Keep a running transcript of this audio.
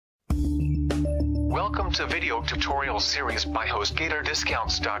Welcome to video tutorial series by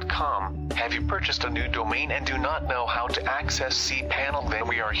HostGatorDiscounts.com. Have you purchased a new domain and do not know how to access cPanel? Then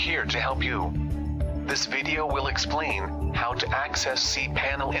we are here to help you. This video will explain how to access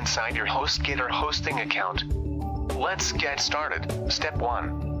cPanel inside your HostGator hosting account. Let's get started. Step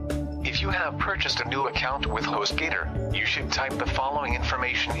 1. If you have purchased a new account with HostGator, you should type the following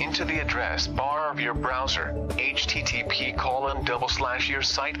information into the address bar of your browser: http://your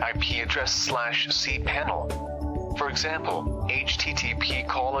site IP address /cPanel. For example,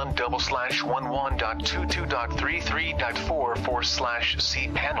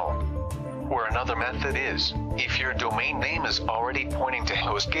 http://11.22.33.44/cPanel. Or another method is, if your domain name is already pointing to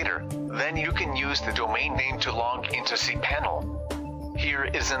HostGator, then you can use the domain name to log into cPanel. Here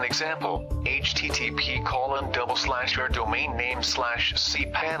is an example: http://your domain name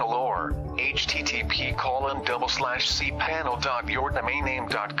 /cPanel or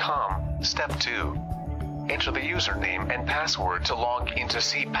http://cPanel.yourdomainname.com. Step 2. Enter the username and password to log into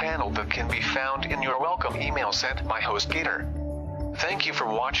cPanel that can be found in your welcome email sent by HostGator. Thank you for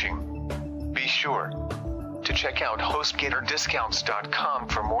watching. Be sure to check out HostGatorDiscounts.com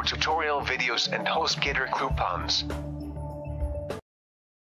for more tutorial videos and HostGator coupons.